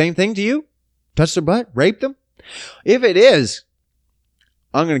 Same thing to you? Touch their butt? Rape them? If it is,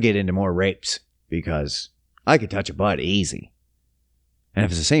 I'm going to get into more rapes because I could touch a butt easy. And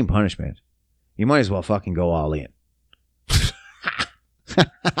if it's the same punishment, you might as well fucking go all in.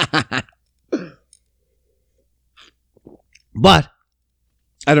 But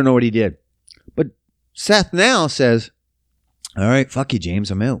I don't know what he did. But Seth now says, all right, fuck you,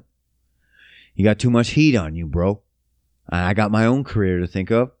 James, I'm out. You got too much heat on you, bro. I got my own career to think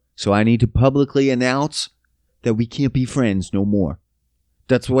of, so I need to publicly announce that we can't be friends no more.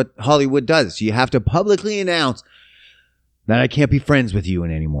 That's what Hollywood does. You have to publicly announce that I can't be friends with you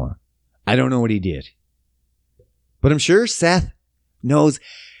anymore. I don't know what he did. But I'm sure Seth knows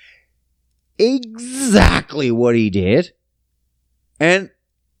exactly what he did. And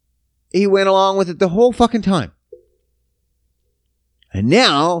he went along with it the whole fucking time. And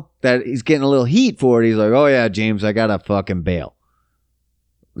now that he's getting a little heat for it, he's like, oh yeah, James, I gotta fucking bail.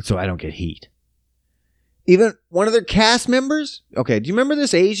 So I don't get heat. Even one of their cast members? Okay, do you remember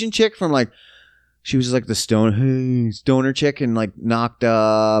this Asian chick from like, she was like the stoner chick and like Knocked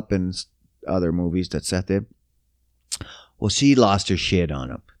Up and other movies that Seth did? Well, she lost her shit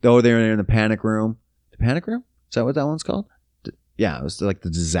on him. Though they're in the Panic Room. The Panic Room? Is that what that one's called? Yeah, it was like the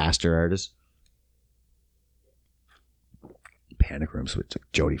Disaster Artist. Panic Room, so it's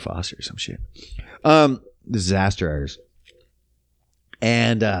like Jodie Foster or some shit. Disaster Artist.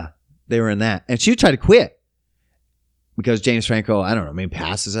 And they were in that. And she tried to quit. Because James Franco, I don't know, maybe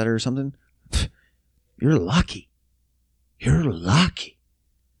passes at her or something. You're lucky. You're lucky.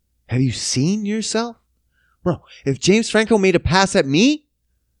 Have you seen yourself? Bro, if James Franco made a pass at me,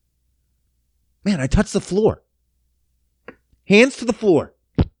 man, I touched the floor. Hands to the floor.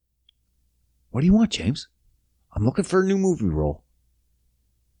 What do you want, James? I'm looking for a new movie role.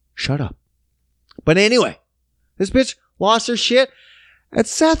 Shut up. But anyway, this bitch lost her shit at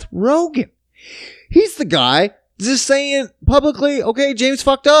Seth Rogen. He's the guy just saying publicly, okay, James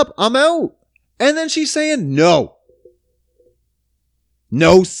fucked up, I'm out. And then she's saying, no.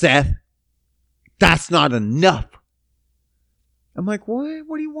 No, Seth. That's not enough. I'm like, what?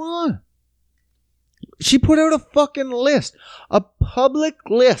 What do you want? She put out a fucking list. A public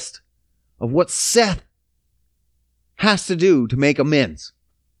list of what Seth has to do to make amends.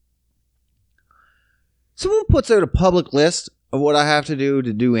 Someone puts out a public list of what I have to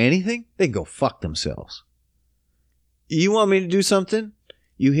do anything, they can go fuck themselves. You want me to do something?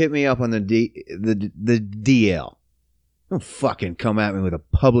 You hit me up on the DL. Don't fucking come at me with a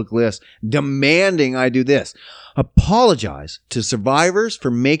public list demanding I do this. Apologize to survivors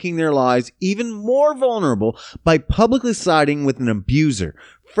for making their lives even more vulnerable by publicly siding with an abuser,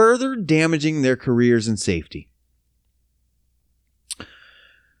 further damaging their careers and safety.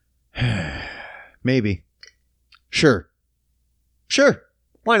 Maybe. Sure.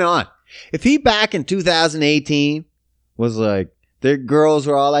 Why not? If he back in 2018 was like, the girls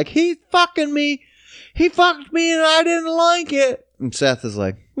were all like, he's fucking me. He fucked me and I didn't like it. And Seth is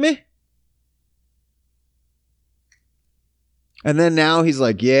like, meh. And then now he's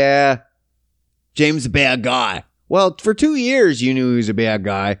like, yeah, James is a bad guy. Well, for 2 years you knew he was a bad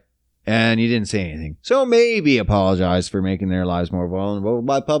guy and you didn't say anything. So maybe apologize for making their lives more vulnerable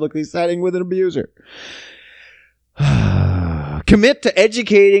by publicly siding with an abuser. Commit to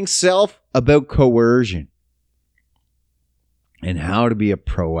educating self about coercion and how to be a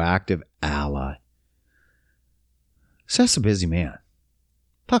proactive ally. Seth's a busy man.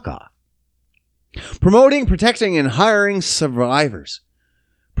 Fuck off. Promoting, protecting, and hiring survivors.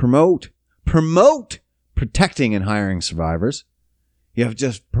 Promote, protecting, and hiring survivors. You have to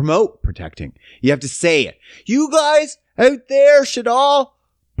just promote protecting. You have to say it. You guys out there should all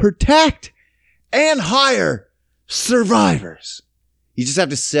protect and hire survivors. You just have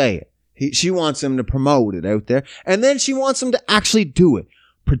to say it. She wants them to promote it out there. And then she wants them to actually do it.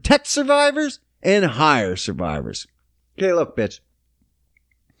 Protect survivors and hire survivors. Okay, look, bitch.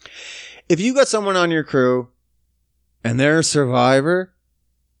 If you got someone on your crew and they're a survivor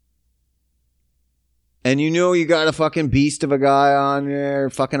and you know you got a fucking beast of a guy on there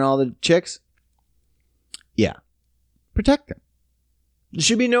fucking all the chicks, yeah, protect them. There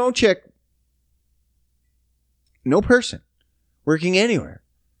should be no chick, no person working anywhere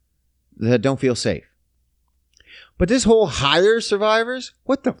that don't feel safe. But this whole hire survivors,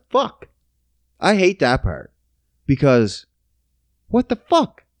 what the fuck? I hate that part. Because, what the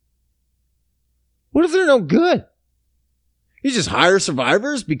fuck? What if they're no good? You just hire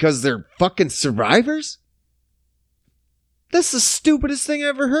survivors because they're fucking survivors? That's the stupidest thing I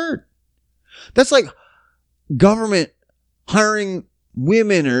ever heard. That's like government hiring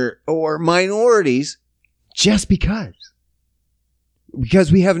women or minorities just because.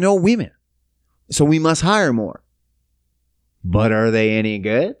 Because we have no women. So we must hire more. But are they any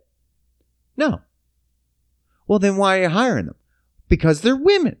good? No. Well, then why are you hiring them? Because they're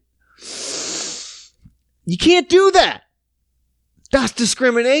women. You can't do that. That's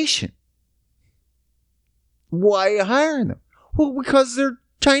discrimination. Why are you hiring them? Well, because they're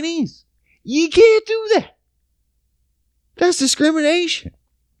Chinese. You can't do that. That's discrimination.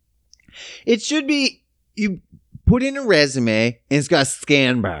 It should be, you put in a resume and it's got a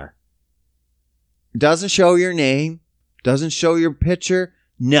scan bar. Doesn't show your name. Doesn't show your picture.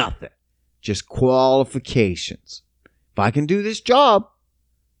 Nothing. Just qualifications. If I can do this job,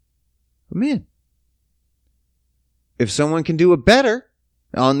 I'm in. If someone can do it better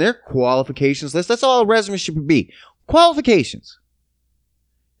on their qualifications list, that's all a resume should be. Qualifications.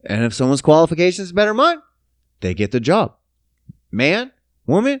 And if someone's qualifications is better than mine, they get the job. Man,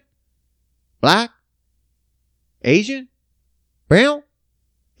 woman, black, Asian, brown,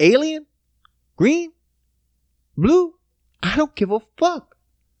 alien, green, blue. I don't give a fuck.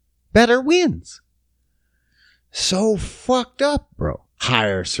 Better wins. So fucked up, bro.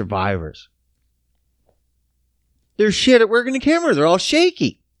 Hire survivors. They're shit at working the camera. They're all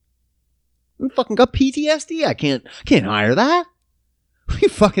shaky. I fucking got PTSD. I can't hire that. You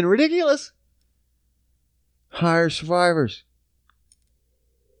fucking ridiculous. Hire survivors.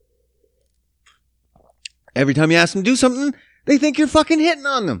 Every time you ask them to do something, they think you're fucking hitting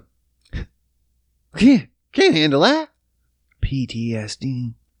on them. Can't handle that.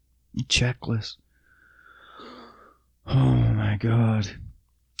 PTSD. Checklist. Oh my God.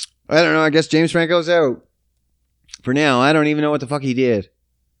 I don't know. I guess James Franco's out. For now, I don't even know what the fuck he did.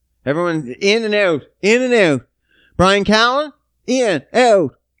 Everyone in and out. In and out. Brian Callen? In,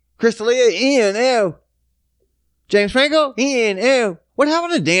 out. Crystalia? In, out. James Franco? In, out. What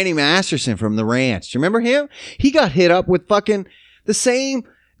happened to Danny Masterson from The Ranch? Do you remember him? He got hit up with fucking the same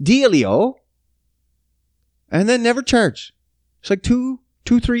dealio and then never charged. It's like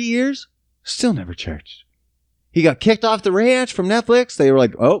 3 years. Still never charged. He got kicked off The Ranch from Netflix. They were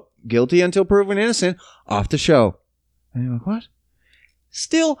like, oh, guilty until proven innocent. Off the show. And you're like, what?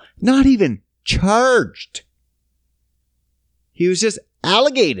 Still not even charged. He was just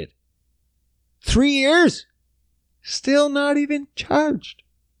allegated. 3 years. Still not even charged.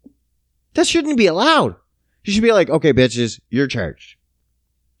 That shouldn't be allowed. You should be like, okay, bitches, you're charged.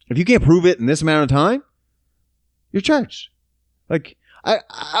 If you can't prove it in this amount of time, you're charged. Like,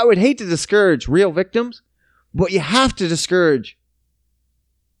 I would hate to discourage real victims, but you have to discourage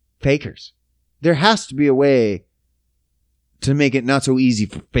fakers. There has to be a way to make it not so easy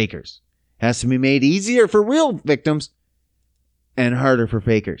for fakers. It has to be made easier for real victims and harder for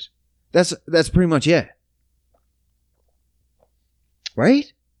fakers. That's pretty much it.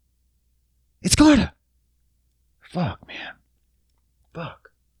 Right? It's gotta. Fuck, man. Fuck.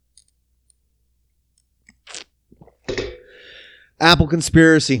 Apple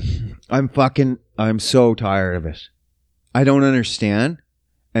conspiracy. I'm so tired of it. I don't understand.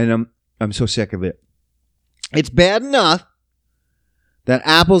 And I'm so sick of it. It's bad enough that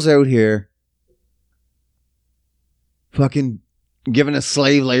Apple's out here fucking giving us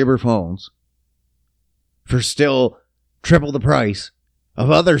slave labor phones for still triple the price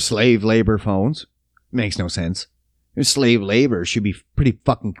of other slave labor phones. Makes no sense. Slave labor should be pretty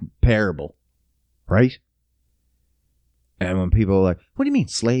fucking comparable, right? And when people are like, what do you mean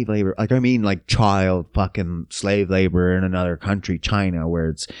slave labor? Like, I mean like child fucking slave labor in another country, China, where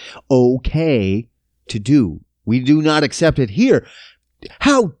it's okay to do. We do not accept it here.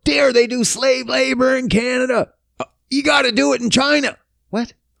 How dare they do slave labor in Canada? You got to do it in China.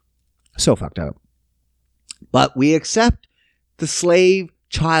 What? So fucked up. But we accept the slave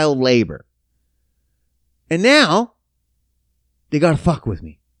child labor. And now they got to fuck with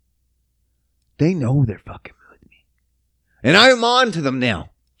me. They know they're fucking with me. And I'm on to them now.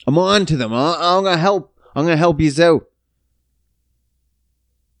 I'm on to them. I'm going to help. I'm going to help you out.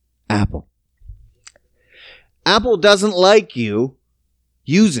 Apple. Apple doesn't like you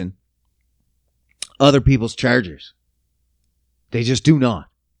using other people's chargers. They just do not.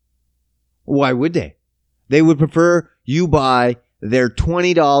 Why would they? They would prefer you buy their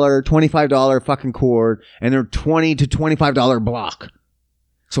 $20, $25 fucking cord and their $20 to $25 block.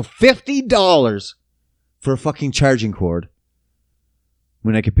 So $50 for a fucking charging cord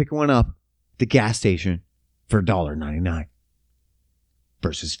when I could pick one up at the gas station for $1.99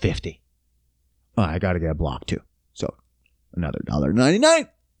 versus $50. Oh, I got to get a block too. So another $1.99.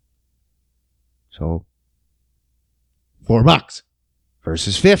 So $4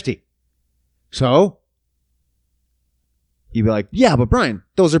 versus 50. So you'd be like, yeah, but Brian,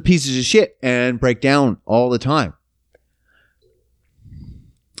 those are pieces of shit and break down all the time.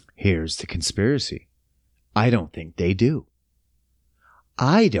 Here's the conspiracy. I don't think they do.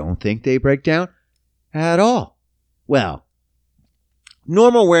 I don't think they break down at all. Well,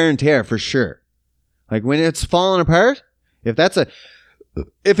 normal wear and tear for sure. Like when it's falling apart, if it's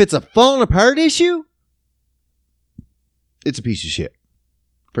a falling apart issue, it's a piece of shit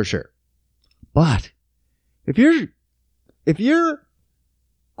for sure. But if your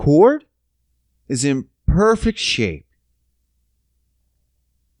cord is in perfect shape,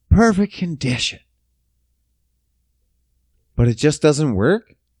 perfect condition, but it just doesn't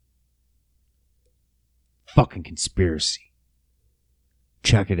work, fucking conspiracy.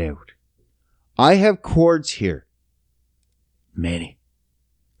 Check it out. I have cords here. Many.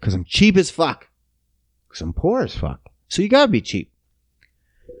 Because I'm cheap as fuck. Because I'm poor as fuck. So you gotta be cheap.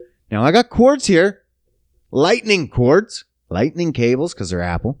 Now I got cords here. Lightning cords. Lightning cables, because they're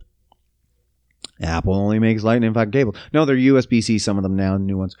Apple. Apple only makes lightning fucking cables. No, they're USB-C, some of them now,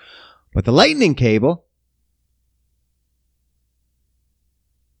 new ones. But the lightning cable,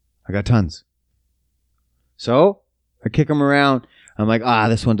 I got tons. So I kick them around. I'm like,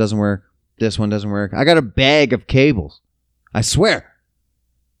 this one doesn't work. This one doesn't work. I got a bag of cables. I swear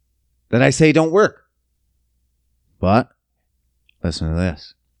that I say don't work. But listen to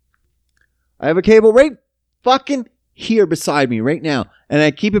this. I have a cable right fucking here beside me right now. And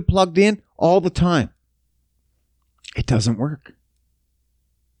I keep it plugged in all the time. It doesn't work.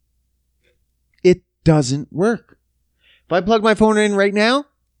 It doesn't work. If I plug my phone in right now,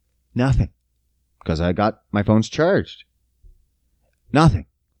 nothing. Because I got my phone's charged. Nothing.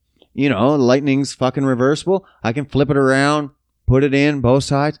 You know, lightning's fucking reversible. I can flip it around, put it in both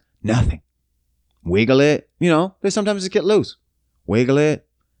sides. Nothing. Wiggle it. You know, they sometimes just get loose. Wiggle it.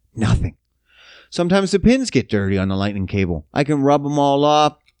 Nothing. Sometimes the pins get dirty on the lightning cable. I can rub them all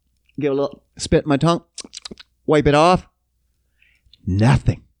off, give a little spit in my tongue, wipe it off.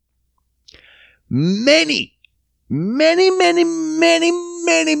 Nothing. Many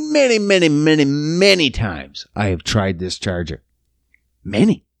times I have tried this charger.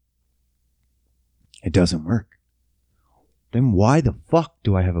 Many. It doesn't work. Then why the fuck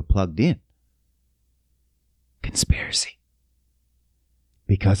do I have it plugged in? Conspiracy.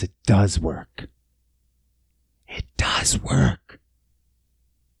 Because it does work. It does work.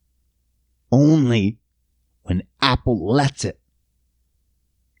 Only when Apple lets it.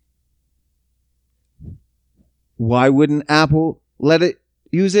 Why wouldn't Apple let it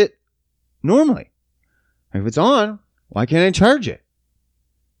use it normally? If it's on, why can't I charge it?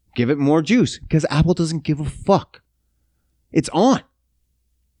 Give it more juice. Because Apple doesn't give a fuck. It's on.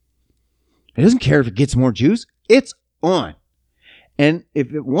 It doesn't care if it gets more juice. It's on. And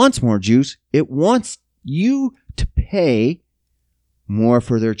if it wants more juice, it wants you to pay more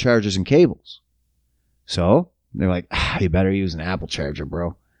for their chargers and cables. So they're like, you better use an Apple charger,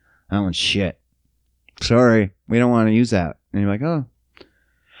 bro. That one's shit. Sorry, we don't want to use that. And you're like, oh.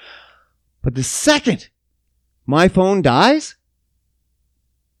 But the second my phone dies,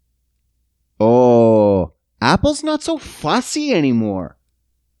 Apple's not so fussy anymore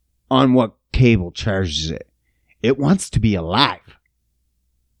on what cable charges it. It wants to be alive.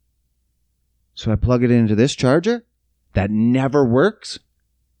 So I plug it into this charger that never works,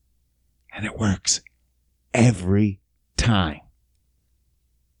 and it works every time.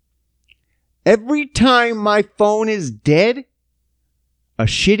 Every time my phone is dead, a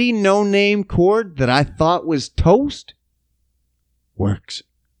shitty no-name cord that I thought was toast works.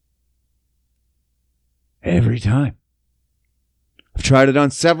 Every time. I've tried it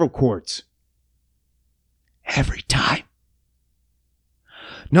on several cords. Every time.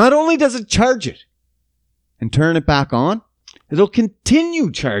 Not only does it charge it and turn it back on, it'll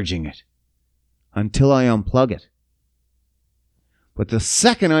continue charging it until I unplug it. But the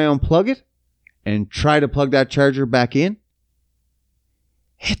second I unplug it and try to plug that charger back in,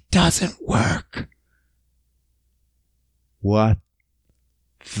 it doesn't work. What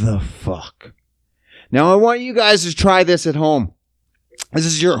the fuck? Now I want you guys to try this at home. This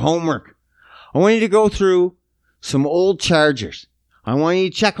is your homework. I want you to go through some old chargers. I want you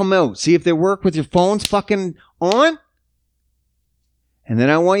to check them out. See if they work with your phones fucking on. And then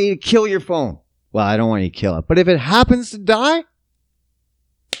I want you to kill your phone. Well, I don't want you to kill it. But if it happens to die,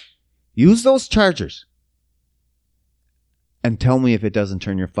 use those chargers. And tell me if it doesn't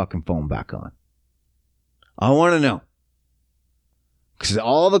turn your fucking phone back on. I want to know. Because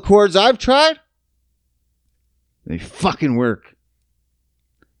all the cords I've tried, They fucking work.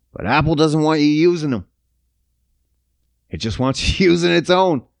 But Apple doesn't want you using them. It just wants you using its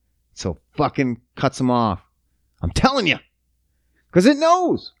own. So fucking cuts them off. I'm telling you. Because it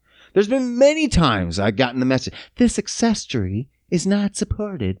knows. There's been many times I've gotten the message, this accessory is not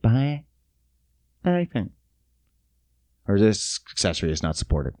supported by iPhone. Or this accessory is not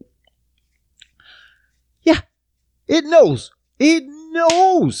supported. Yeah. It knows. It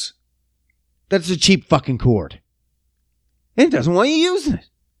knows that it's a cheap fucking cord. And it doesn't want you using it.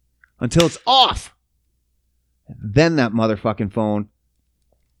 Until it's off. Then that motherfucking phone,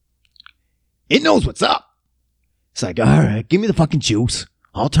 it knows what's up. It's like, all right, give me the fucking juice.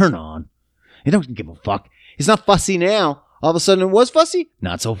 I'll turn on. It don't give a fuck. It's not fussy now. All of a sudden it was fussy.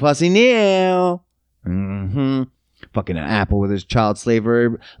 Not so fussy now. Fucking Apple with his child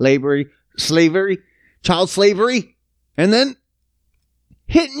slavery, child slavery. And then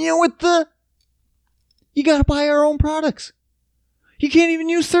hitting you with the, you gotta buy our own products. You can't even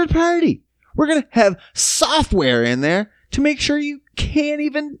use third party. We're going to have software in there to make sure you can't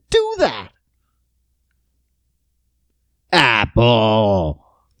even do that. Apple,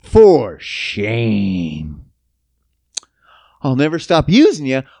 for shame. I'll never stop using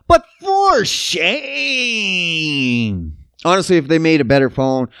you, but for shame. Honestly, if they made a better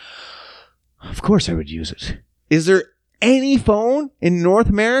phone, of course I would use it. Is there any phone in North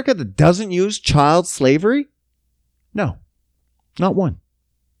America that doesn't use child slavery? No. Not one.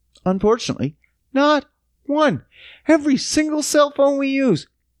 Unfortunately, not one. Every single cell phone we use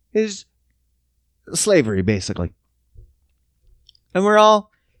is slavery, basically. And we're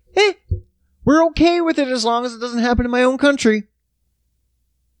all, we're okay with it as long as it doesn't happen in my own country.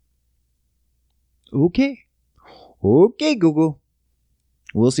 Okay. Okay, Google.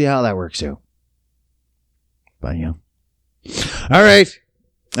 We'll see how that works out. But, yeah. All right.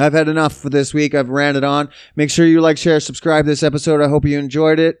 I've had enough for this week. I've ranted on. Make sure you like, share, subscribe to this episode. I hope you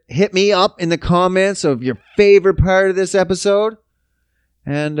enjoyed it. Hit me up in the comments of your favorite part of this episode.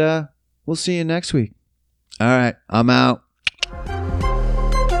 And we'll see you next week. All right. I'm out.